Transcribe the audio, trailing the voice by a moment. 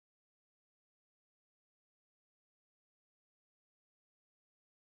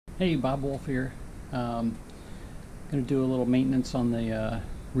Hey, Bob Wolf here. Going to do a little maintenance on the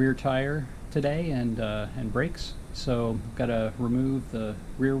rear tire today and brakes. So I've got to remove the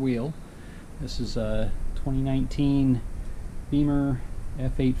rear wheel. This is a 2019 Beamer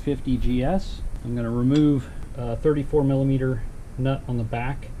F850GS. I'm going to remove a 34mm nut on the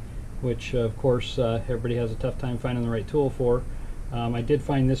back, which of course everybody has a tough time finding the right tool for. I did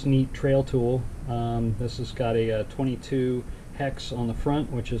find this neat trail tool. This has got a 22 hex on the front,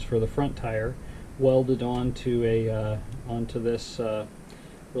 which is for the front tire, welded onto this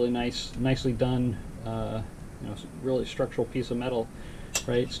really nicely done, really structural piece of metal,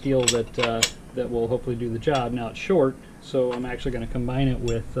 right? Steel that will hopefully do the job. Now it's short, so I'm actually going to combine it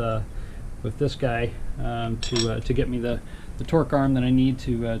with this guy to get me the torque arm that I need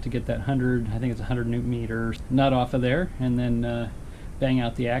to get that 100, I think it's 100 newton meter nut off of there, and then bang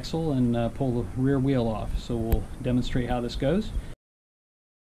out the axle and pull the rear wheel off. So we'll demonstrate how this goes.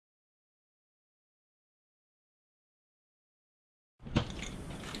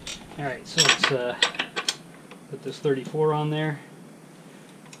 Alright, so let's put this 34 on there.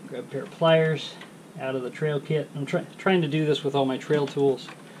 Grab a pair of pliers out of the trail kit. I'm trying to do this with all my trail tools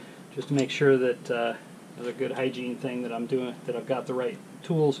just to make sure that there's a good hygiene thing that I'm doing, that I've got the right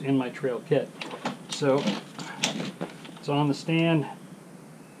tools in my trail kit. So it's on the stand.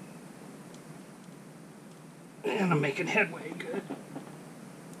 And I'm making headway.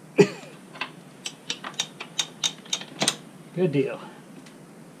 Good. Good deal.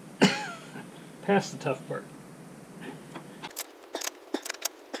 Past the tough part.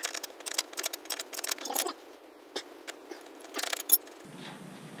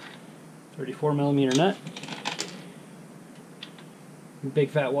 .34mm nut. Big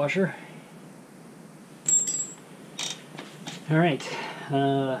fat washer. All right.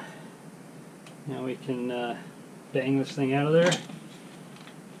 Now we can bang this thing out of there.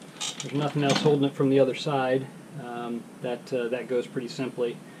 There's nothing else holding it from the other side. That goes pretty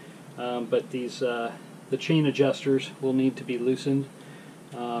simply. But these the chain adjusters will need to be loosened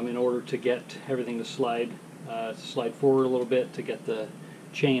in order to get everything to slide forward a little bit to get the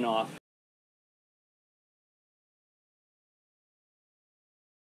chain off.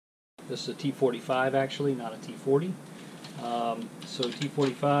 This is a T45 actually, not a T40. So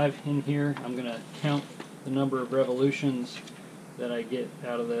T45 in here, I'm going to count the number of revolutions that I get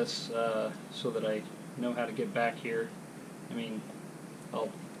out of this so that I know how to get back here. I mean, I'll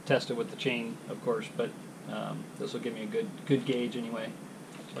test it with the chain, of course, but this will give me a good gauge anyway.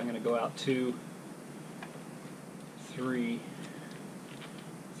 So I'm going to go out 2, 3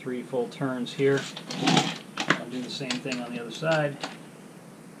 full turns here. I'll do the same thing on the other side.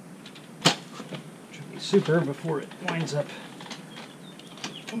 Should be super before it winds up.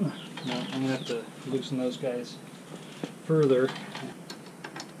 No, I'm going to have to loosen those guys further.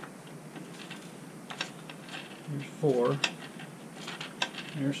 There's 4.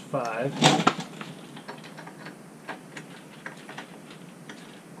 There's 5.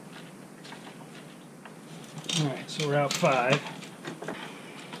 Alright, so we're out 5.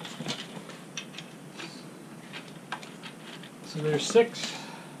 So there's 6.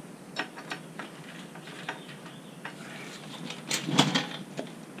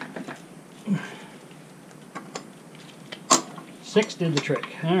 Six did the trick.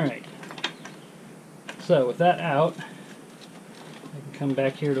 Alright. So with that out, I can come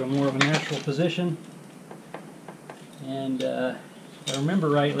back here to a more of a natural position. And if I remember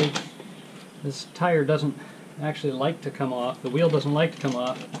rightly, this tire doesn't actually like to come off. The wheel doesn't like to come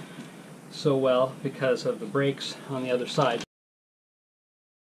off so well because of the brakes on the other side.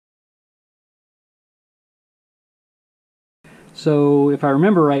 So if I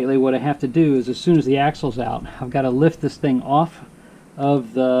remember rightly, what I have to do is as soon as the axle's out, I've got to lift this thing off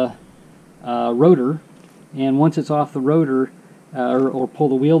of the rotor, and once it's off the rotor, or pull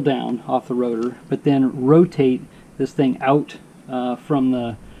the wheel down off the rotor, but then rotate this thing out from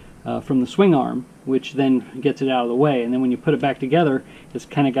the swing arm, which then gets it out of the way. And then when you put it back together, it's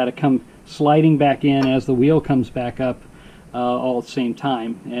kind of got to come sliding back in as the wheel comes back up all at the same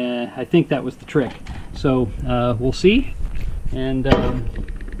time. I think that was the trick. So we'll see. And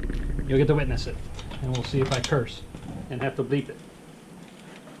you'll get to witness it, and we'll see if I curse and have to bleep it.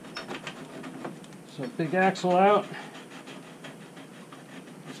 So big axle out,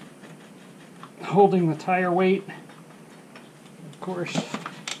 holding the tire weight, of course,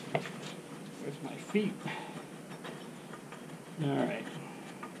 with my feet. Alright,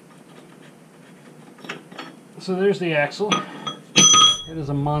 so there's the axle. It is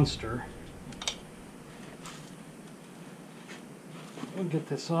a monster. We'll get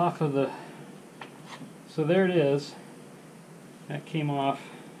this off of the, so there it is. That came off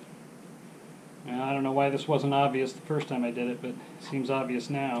I don't know why this wasn't obvious the first time I did it, but it seems obvious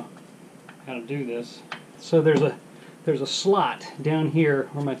now how to do this. So there's a slot down here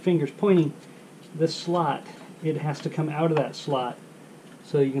where my finger's pointing. This slot, it has to come out of that slot.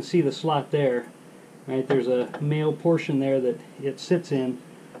 So you can see the slot there, right? There's a male portion there that it sits in,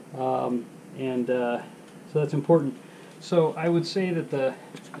 so that's important. So I would say that the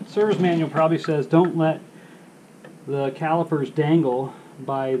service manual probably says don't let the calipers dangle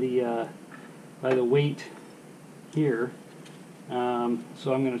by the weight here. So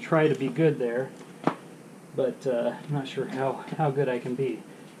I'm going to try to be good there, but I'm not sure how good I can be.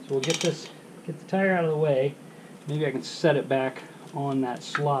 So we'll get the tire out of the way. Maybe I can set it back on that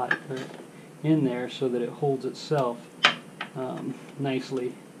slot or in there so that it holds itself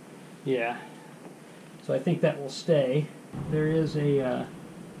nicely. Yeah. So I think that will stay. There is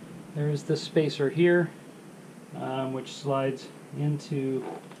this spacer here, which slides into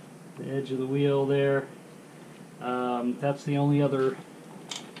the edge of the wheel there. That's the only other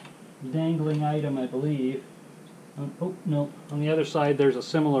dangling item, I believe. Oh no! On the other side, there's a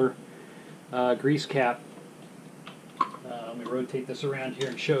similar grease cap. Let me rotate this around here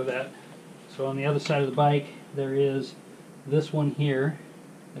and show that. So on the other side of the bike, there is this one here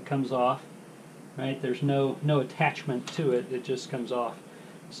that comes off. Right? There's no attachment to it. It just comes off.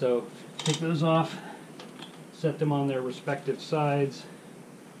 So take those off, set them on their respective sides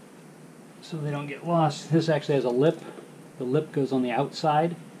so they don't get lost. This actually has a lip. The lip goes on the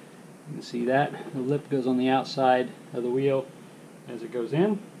outside. You can see that. The lip goes on the outside of the wheel as it goes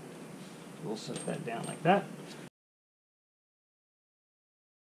in. We'll set that down like that.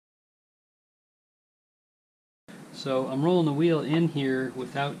 So I'm rolling the wheel in here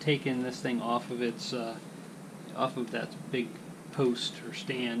without taking this thing off of its off of that big post or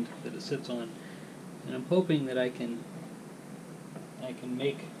stand that it sits on, and I'm hoping that I can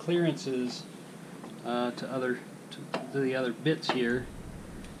make clearances to the other bits here,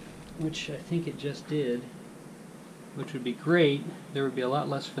 which I think it just did, which would be great. There would be a lot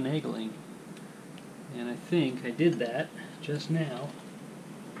less finagling, and I think I did that just now.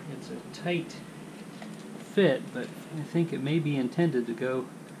 It's a tight fit, but I think it may be intended to go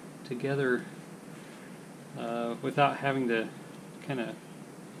together without having to kind of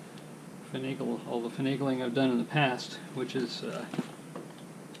finagle all the finagling I've done in the past, which would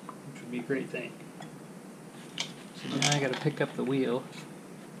be a great thing. So now I got to pick up the wheel.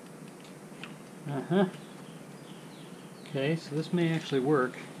 Okay, so this may actually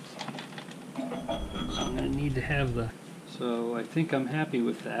work. So I'm going to need to have the. So I think I'm happy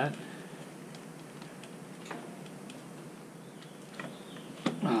with that.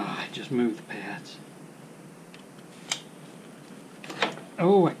 I just moved the pads.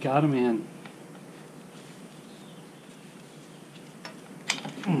 Oh, I got them in.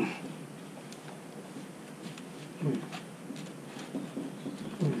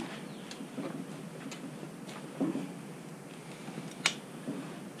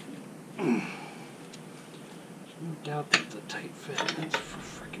 No doubt that's a tight fit, that's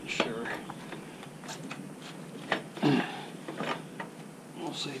for freaking sure.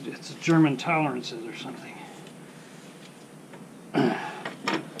 We'll say it's German tolerances or something.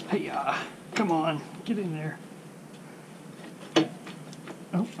 Hey-ya, come on, get in there.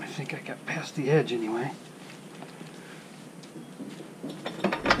 Oh, I think I got past the edge anyway.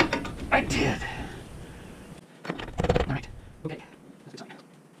 I did. All right, okay, that's a good sign.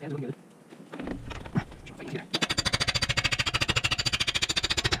 Yeah, looking good. Here.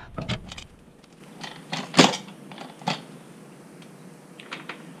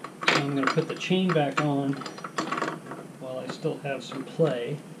 I'm going to put the chain back on while I still have some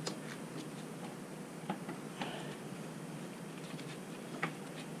play.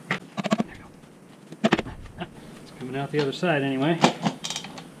 There you go. It's coming out the other side anyway.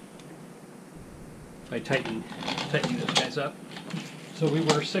 By tightening those guys up. So we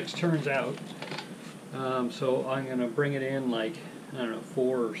were 6 turns out. So I'm going to bring it in like, I don't know,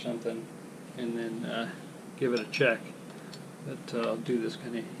 4 or something, and then give it a check. But I'll do this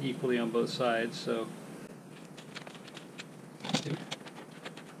kind of equally on both sides. So, two.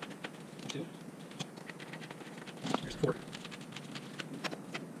 There's 4.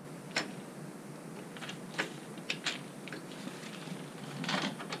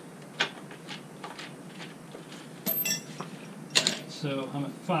 So I'm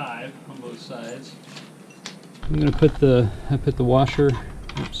at 5 on both sides. I'm going to put the washer.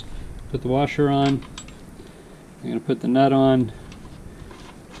 Oops, put the washer on. I'm going to put the nut on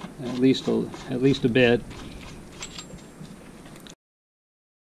at least a bit.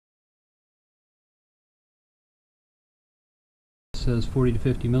 It says 40 to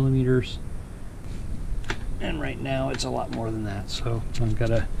 50 millimeters. and right now it's a lot more than that. So I've got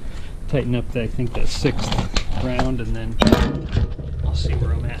to tighten up I think that 6th round, and then I'll see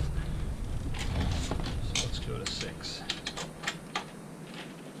where I'm at. So let's go to 6.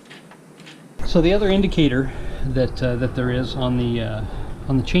 So the other indicator that that there is on the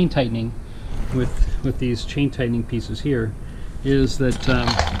chain tightening with these chain tightening pieces here is that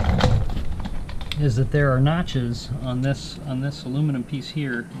there are notches on this aluminum piece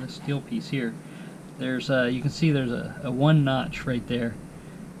here, this steel piece here. There's you can see there's a 1 notch right there.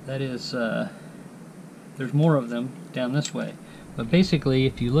 That is there's more of them down this way. But basically,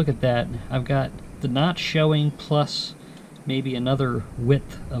 if you look at that, I've got the notch showing plus maybe another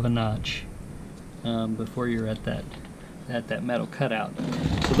width of a notch before you're at that metal cutout.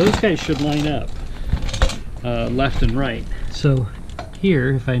 So those guys should line up left and right. So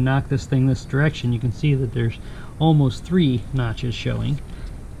here, if I knock this thing this direction, you can see that there's almost 3 notches showing.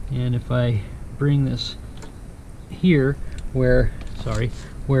 And if I bring this here, where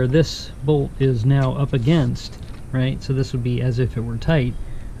this bolt is now up against, right? So this would be as if it were tight.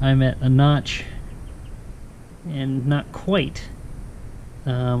 I'm at a notch and not quite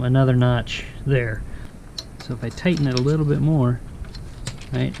another notch there. So if I tighten it a little bit more,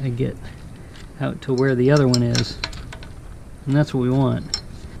 right, I get out to where the other one is, and that's what we want.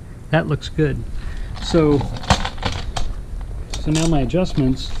 That looks good. So now my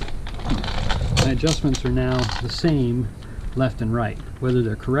adjustments are now the same left and right. Whether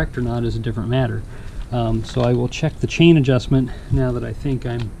they're correct or not is a different matter. So I will check the chain adjustment now that I think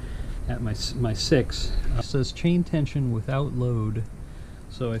I'm at my 6. It says chain tension without load,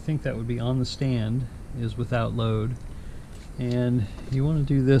 so I think that would be on the stand is without load. And you want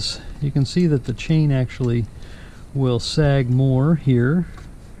to do this, you can see that the chain actually will sag more here,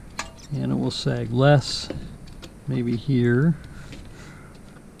 and it will sag less maybe here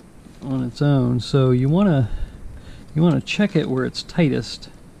on its own. So you want to check it where it's tightest.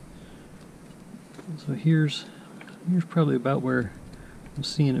 So here's probably about where I'm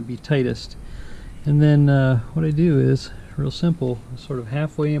seeing it be tightest. And then what I do is real simple, sort of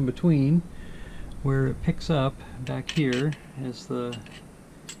halfway in between where it picks up back here is where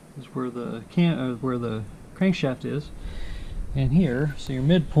the crankshaft is, and here, so your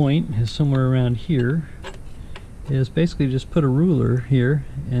midpoint is somewhere around here, is basically just put a ruler here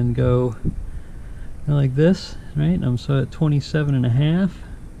and go like this, right? I'm so at 27.5,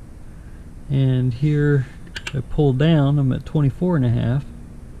 and here I pull down, I'm at 24.5.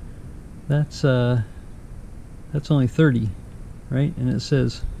 That's only 30, right? And it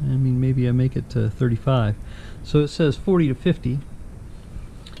says, I mean, maybe I make it to 35. So it says 40 to 50,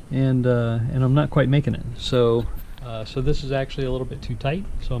 and I'm not quite making it. So so this is actually a little bit too tight,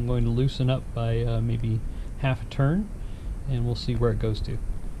 so I'm going to loosen up by maybe half a turn, and we'll see where it goes to.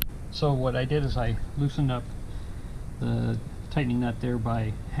 So what I did is I loosened up the tightening nut there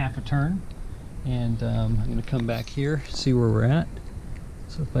by half a turn, and I'm going to come back here, see where we're at.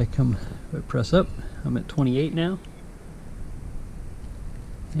 So if I press up, I'm at 28 now,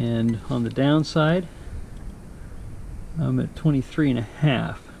 and on the downside I'm at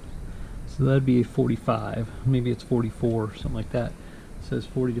 23.5. So that'd be 45, maybe it's 44, something like that. It says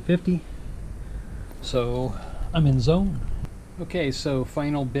 40 to 50, so I'm in zone. Okay, so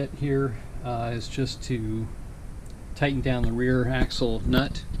final bit here is just to tighten down the rear axle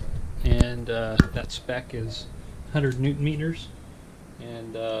nut, and that spec is 100 Newton meters,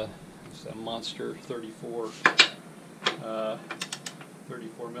 and it's a monster 34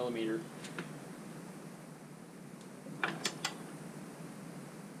 millimeter.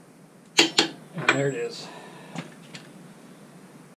 And there it is.